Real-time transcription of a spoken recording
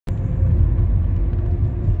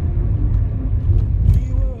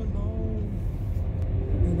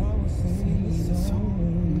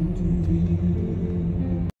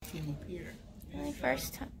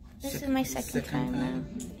first time. This is my second time now.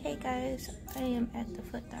 Hey guys, I am at the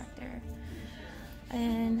foot doctor.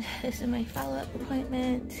 And this is my follow-up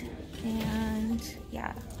appointment. And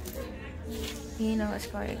yeah, you know what's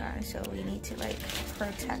going on. So we need to like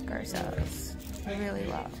protect ourselves really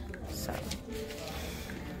well. So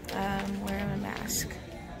wearing a mask.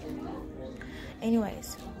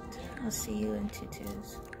 Anyways, I'll see you in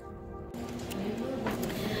tutus.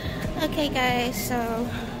 Okay guys, so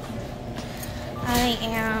I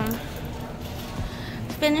am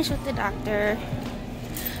finished with the doctor.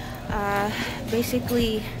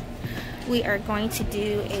 Basically, we are going to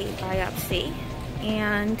do a biopsy,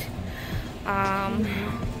 and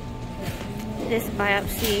this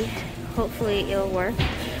biopsy, hopefully it'll work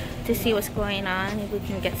to see what's going on, if we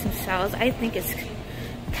can get some cells. I think it's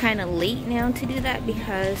kind of late now to do that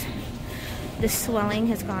because the swelling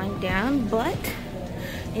has gone down, but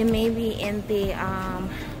it may be in the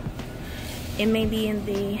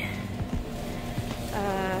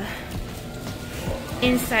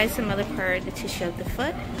inside some other part of the tissue of the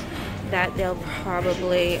foot that they'll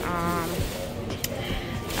probably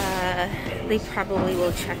they probably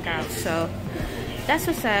will check out. So that's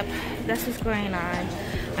what's up. That's what's going on.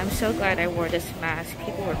 I'm so glad I wore this mask.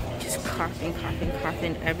 People were just coughing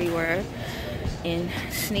everywhere and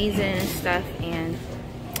sneezing and stuff, and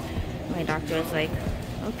my doctor was like,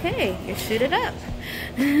 okay, you're suited up.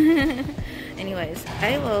 Anyways,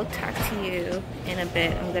 I will talk to you in a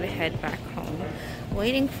bit. I'm gonna head back home,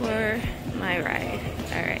 waiting for my ride.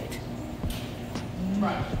 All right.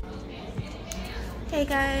 Hey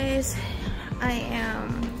guys, I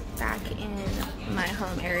am back in my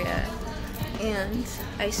home area, and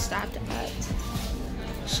I stopped at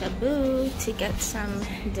Shabu to get some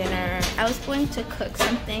dinner. I was going to cook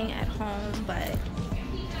something at home, but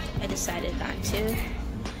I decided not to.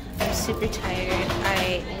 I'm super tired.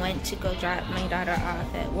 I went to go drop my daughter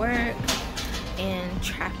off at work, and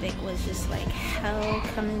traffic was just like hell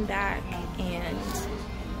coming back, and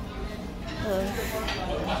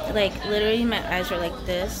like literally my eyes were like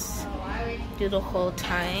this through the whole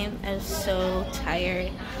time. I was so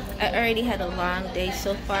tired. I already had a long day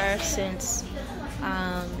so far since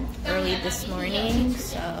early this morning,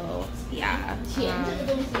 so yeah.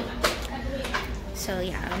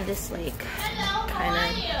 I'm just like kind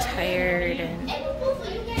of tired and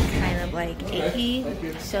kind of like achy.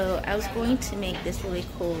 So I was going to make this really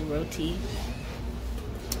cool roti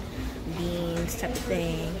beans type of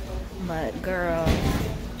thing, but girl,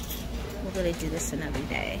 we're gonna do this another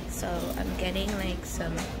day. So I'm getting like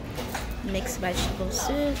some mixed vegetable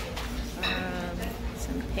soup,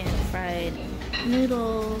 some pan fried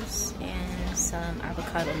noodles, and some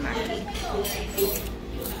avocado maki.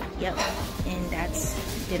 Yep, and that's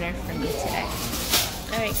dinner for me today.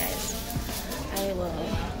 Alright guys, I will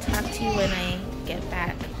talk to you when I get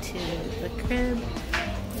back to the crib.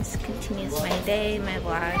 This continues my day, my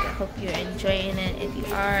vlog. I hope you're enjoying it. If you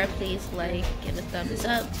are, please like, give a thumbs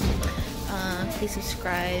up. Please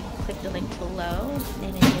subscribe, click the link below.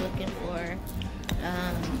 And if you're looking for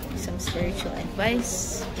some spiritual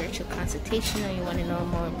advice, spiritual consultation, or you want to know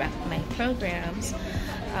more about my programs,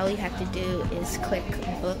 all you have to do is click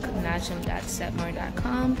book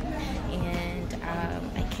Najaam.setmore.com, and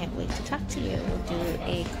I can't wait to talk to you. We'll do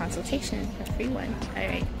a consultation, a free one.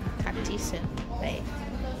 Alright, talk to you soon. Bye.